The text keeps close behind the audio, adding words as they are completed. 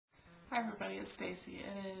Hi everybody, it's Stacy.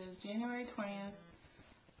 It is January 20th,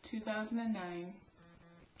 2009.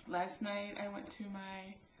 Last night I went to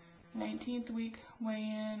my 19th week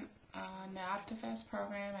weigh-in on the optifast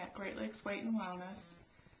program at Great Lakes Weight and Wellness.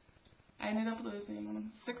 I ended up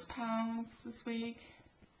losing 6 pounds this week,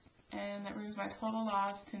 and that brings my total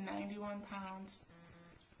loss to 91 pounds.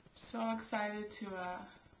 So excited to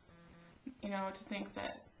think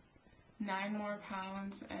that 9 more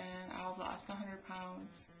pounds and I'll have lost 100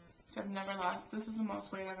 pounds. I've never lost. This is the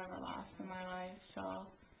most weight I've ever lost in my life, so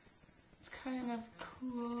it's kind of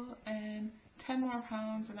cool. And 10 more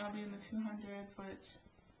pounds and I'll be in the 200s, which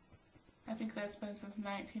I think that's been since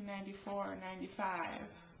 1994 or 95.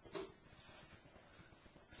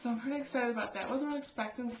 So I'm pretty excited about that. I wasn't really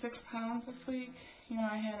expecting 6 pounds this week. You know,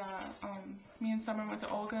 I had me and Summer went to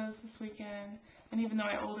Olga's this weekend, and even though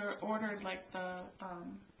I ordered like the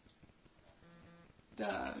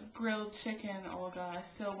grilled chicken Olga, I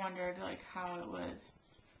still wondered like how it would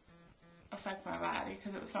affect my body,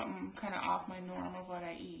 because it was something kind of off my norm of what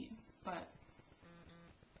I eat. But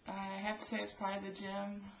I have to say it's probably the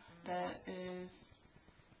gym that is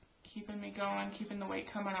keeping me going, keeping the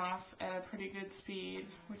weight coming off at a pretty good speed,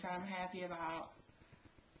 which I'm happy about.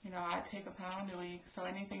 You know, I take a pound a week, so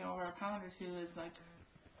anything over a pound or two is like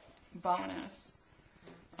bonus.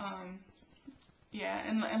 Yeah,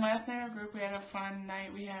 and last night our group, we had a fun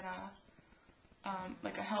night. We had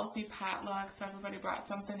like a healthy potluck, so everybody brought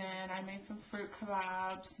something in. I made some fruit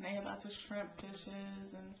kebabs, and they had lots of shrimp dishes,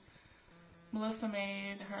 and Melissa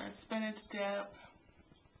made her spinach dip.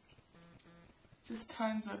 Just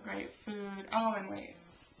tons of great food. Oh, and wait,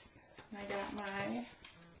 I got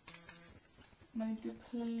my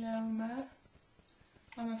diploma.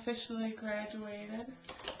 I'm officially graduated,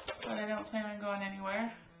 but I don't plan on going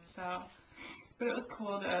anywhere, so. But it was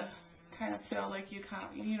cool to kind of feel like you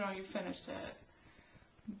finished it.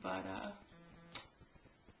 But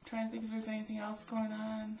trying to think if there's anything else going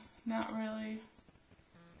on. Not really.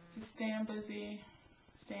 Just staying busy,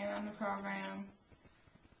 staying on the program.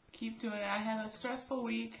 Keep doing it. I had a stressful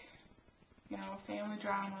week, you know, family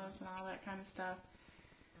dramas and all that kind of stuff.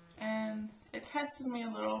 And it tested me a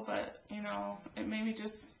little, but, you know, it made me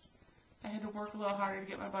I had to work a little harder to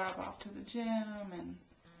get my butt up off to the gym,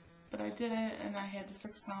 but I did it, and I had the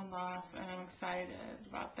 6 pound loss, and I'm excited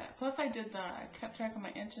about that. Plus I kept track of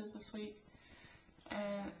my inches this week,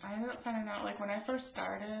 and I ended up finding out, like, when I first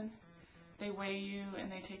started, they weigh you and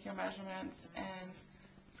they take your measurements, and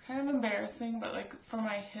it's kind of embarrassing, but like for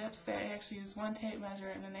my hips, they actually used one tape measure,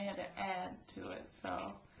 and then they had to add to it.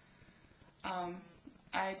 So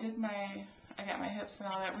I got my hips and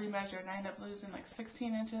all that remeasured, and I ended up losing like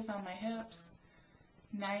 16 inches on my hips,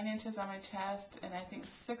 9 inches on my chest, and I think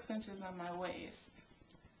 6 inches on my waist.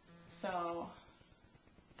 So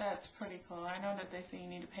that's pretty cool. I know that they say you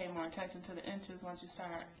need to pay more attention to the inches once you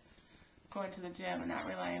start going to the gym and not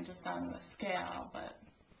relying just on the scale, but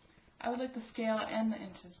I would like the scale and the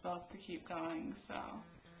inches both to keep going. So,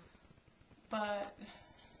 but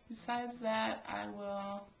besides that, I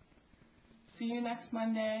will see you next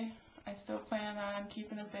Monday. I still plan on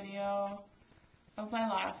keeping a video of my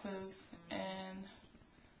losses, and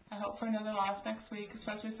I hope for another loss next week,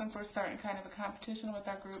 especially since we're starting kind of a competition with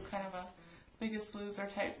our group, kind of a biggest loser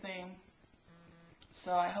type thing.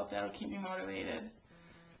 So I hope that'll keep me motivated.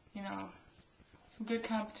 You know, some good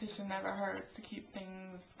competition never hurts to keep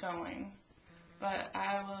things going. But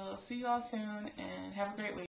I will see you all soon, and have a great week.